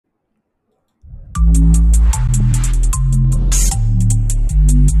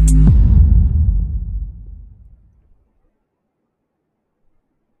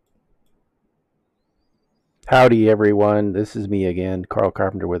Howdy, everyone. This is me again, Carl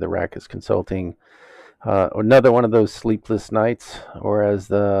Carpenter with Arrakis Consulting. Another one of those sleepless nights, or as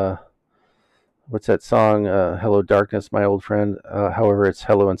what's that song? Hello, Darkness, my old friend. However, it's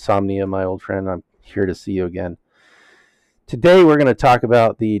Hello, Insomnia, my old friend. I'm here to see you again. Today, we're going to talk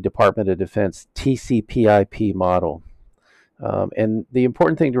about the Department of Defense TCP/IP model. And the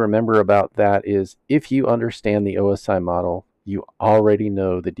important thing to remember about that is if you understand the OSI model, you already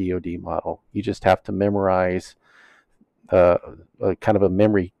know the DoD model. You just have to memorize kind of a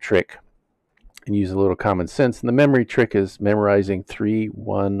memory trick and use a little common sense. And the memory trick is memorizing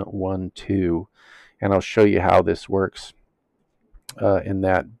 3112. And I'll show you how this works in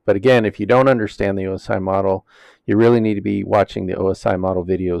that. But again, if you don't understand the OSI model, you really need to be watching the OSI model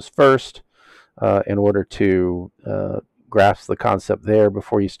videos first in order to grasp the concept there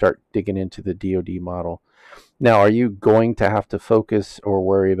before you start digging into the DoD model. Now, are you going to have to focus or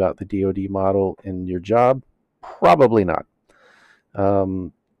worry about the DoD model in your job? Probably not.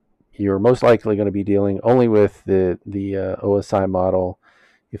 You're most likely going to be dealing only with the OSI model.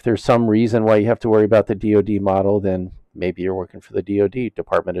 If there's some reason why you have to worry about the DoD model, then maybe you're working for the DoD,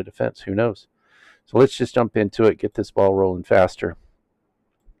 Department of Defense. Who knows? So let's just jump into it, get this ball rolling faster.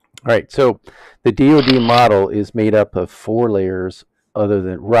 All right, so the DoD model is made up of 4 layers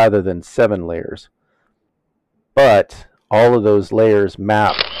rather than 7 layers. But all of those layers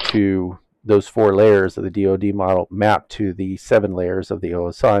map to those 4 layers of the DoD model map to the 7 layers of the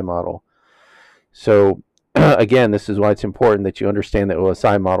OSI model. So again, this is why it's important that you understand the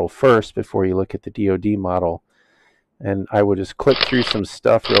OSI model first before you look at the DoD model. And I will just click through some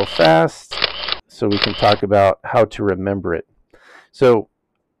stuff real fast so we can talk about how to remember it. So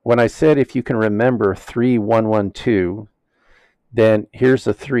when I said if you can remember 3112, then here's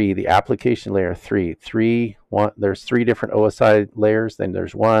the 3, the application layer 3. There's 3 different OSI layers, then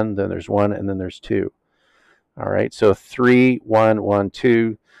there's 1, then there's 1, and then there's 2. All right, so 3, 1, 1,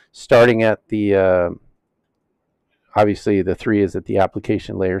 2, starting at the, obviously the 3 is at the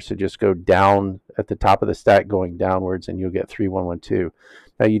application layer, so just go down at the top of the stack going downwards and you'll get 3, 1, 1, 2.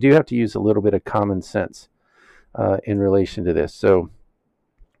 Now you do have to use a little bit of common sense in relation to this. So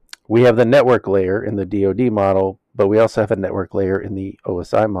we have the network layer in the DoD model, but we also have a network layer in the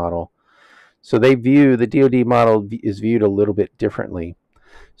OSI model. So the DoD model is viewed a little bit differently.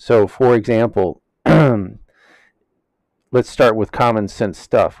 So for example, let's start with common sense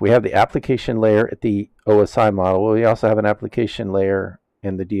stuff. We have the application layer at the OSI model. We also have an application layer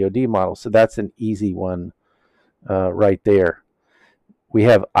in the DoD model. So that's an easy one right there. We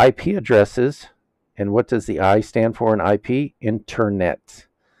have IP addresses. And what does the I stand for in IP? Internet.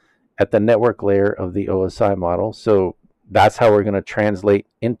 At the network layer of the OSI model. So that's how we're going to translate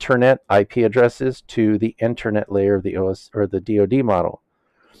internet IP addresses to the internet layer of the DoD model.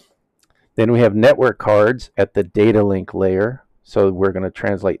 Then we have network cards at the data link layer. So we're going to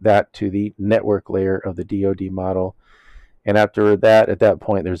translate that to the network layer of the DoD model. And after that, at that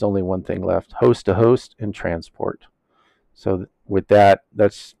point, there's only one thing left: host to host and transport. So with that,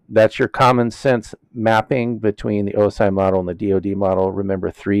 that's your common sense mapping between the OSI model and the DoD model.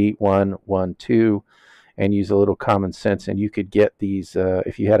 Remember 3, 1, 1, 2, and use a little common sense. And you could get these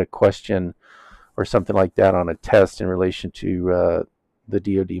if you had a question or something like that on a test in relation to the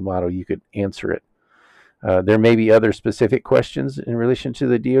DoD model, you could answer it. There may be other specific questions in relation to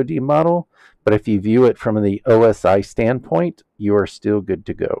the DoD model, but if you view it from the OSI standpoint, you are still good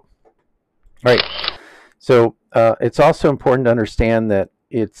to go. All right. So it's also important to understand that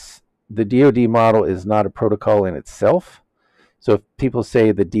the DoD model is not a protocol in itself. So if people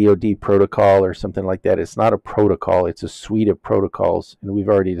say the DoD protocol or something like that, it's not a protocol. It's a suite of protocols. And we've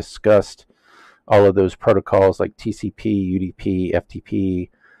already discussed all of those protocols like TCP, UDP, FTP,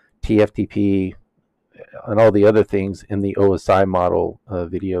 TFTP, and all the other things in the OSI model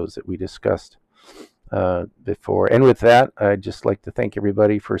videos that we discussed before. And with that, I'd just like to thank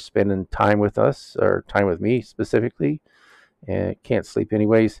everybody for spending time with us, or time with me specifically. And can't sleep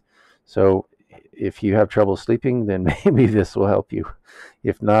anyways, so if you have trouble sleeping, then maybe this will help you.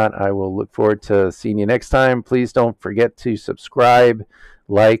 If not, I will look forward to seeing you next time. Please don't forget to subscribe,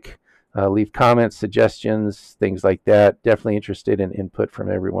 like, leave comments, suggestions, things like that. Definitely interested in input from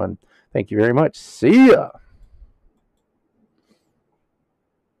everyone. Thank you very much. See ya.